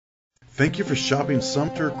Thank you for shopping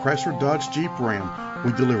Sumter Chrysler Dodge Jeep Ram.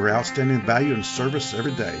 We deliver outstanding value and service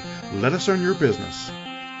every day. Let us earn your business.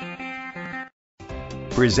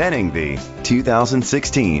 Presenting the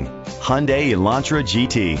 2016 Hyundai Elantra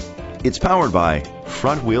GT. It's powered by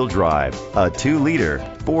front-wheel drive, a 2-liter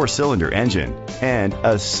 4-cylinder engine, and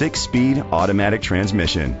a 6-speed automatic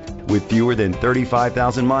transmission. With fewer than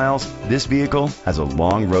 35,000 miles, this vehicle has a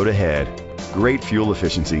long road ahead. Great fuel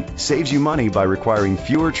efficiency saves you money by requiring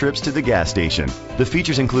fewer trips to the gas station. The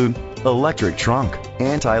features include electric trunk,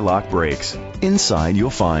 anti-lock brakes. Inside you'll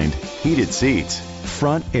find heated seats,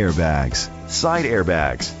 front airbags, side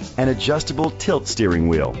airbags, an adjustable tilt steering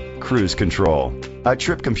wheel, cruise control, a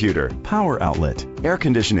trip computer, power outlet, air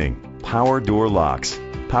conditioning, power door locks,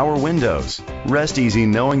 power windows. Rest easy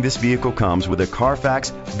knowing this vehicle comes with a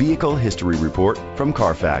Carfax Vehicle History Report from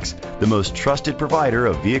Carfax, the most trusted provider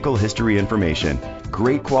of vehicle history information.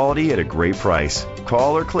 Great quality at a great price.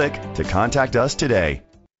 Call or click to contact us today.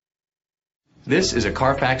 This is a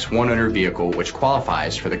Carfax one-owner vehicle which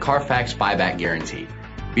qualifies for the Carfax buyback guarantee.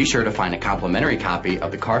 Be sure to find a complimentary copy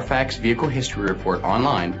of the Carfax Vehicle History Report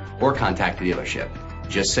online or contact the dealership.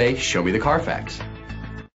 Just say, "Show me the Carfax."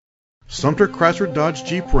 Sumter Chrysler Dodge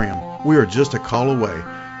Jeep Ram. We are just a call away.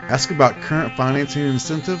 Ask about current financing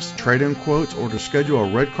incentives, trade-in quotes, or to schedule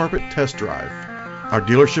a red carpet test drive. Our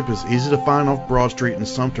dealership is easy to find off Broad Street in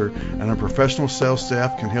Sumter, and our professional sales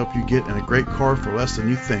staff can help you get in a great car for less than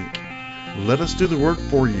you think. Let us do the work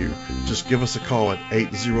for you. Just give us a call at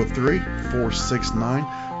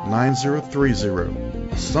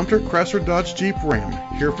 803-469-9030. Sumter Chrysler Dodge Jeep Ram,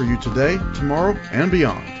 here for you today, tomorrow, and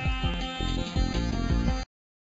beyond.